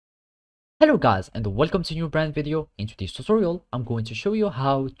Hello guys, and welcome to a new brand video. In today's tutorial, I'm going to show you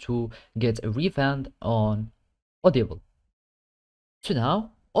how to get a refund on Audible. So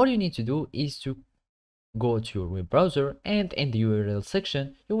now, all you need to do is to go to your web browser, and in the URL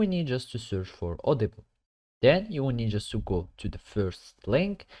section, you will need just to search for Audible. Then you will need just to go to the first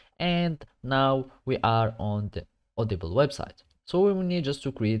link, and now we are on the Audible website. So we will need just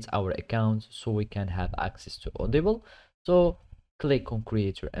to create our account so we can have access to Audible. So click on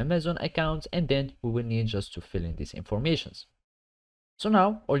create your Amazon account, and then we will need just to fill in these informations. So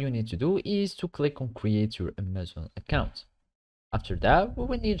now all you need to do is to click on create your Amazon account. After that, we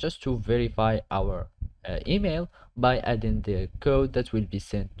will need just to verify our email by adding the code that will be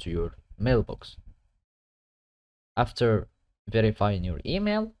sent to your mailbox. After verifying your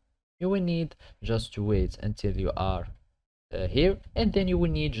email, you will need just to wait until you are here, and then you will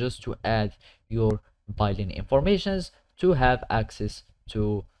need just to add your billing informations to have access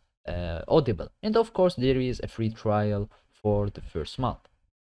to Audible. And of course, there is a free trial for the first month.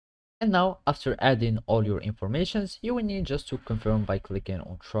 And now, after adding all your informations, you will need just to confirm by clicking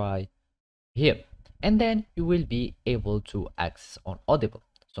on try here, and then you will be able to access on Audible.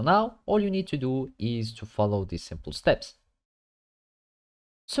 So now all you need to do is to follow these simple steps.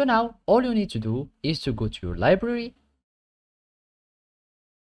 So now all you need to do is to go to your library,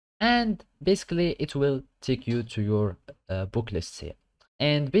 and basically it will take you to your book lists here.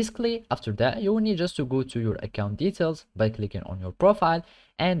 And basically after that, you will need just to go to your account details by clicking on your profile,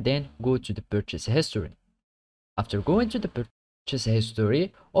 and then go to the purchase history. After going to the purchase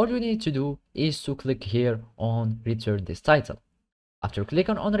history, all you need to do is to click here on return this title. After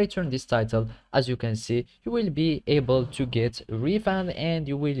clicking on return this title, as you can see, you will be able to get a refund, and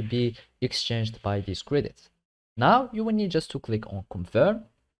you will be exchanged by these credits. Now you will need just to click on confirm,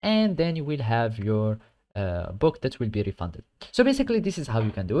 and then you will have your book that will be refunded. So basically this is how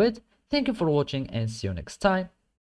you can do it. Thank you for watching, and see you next time.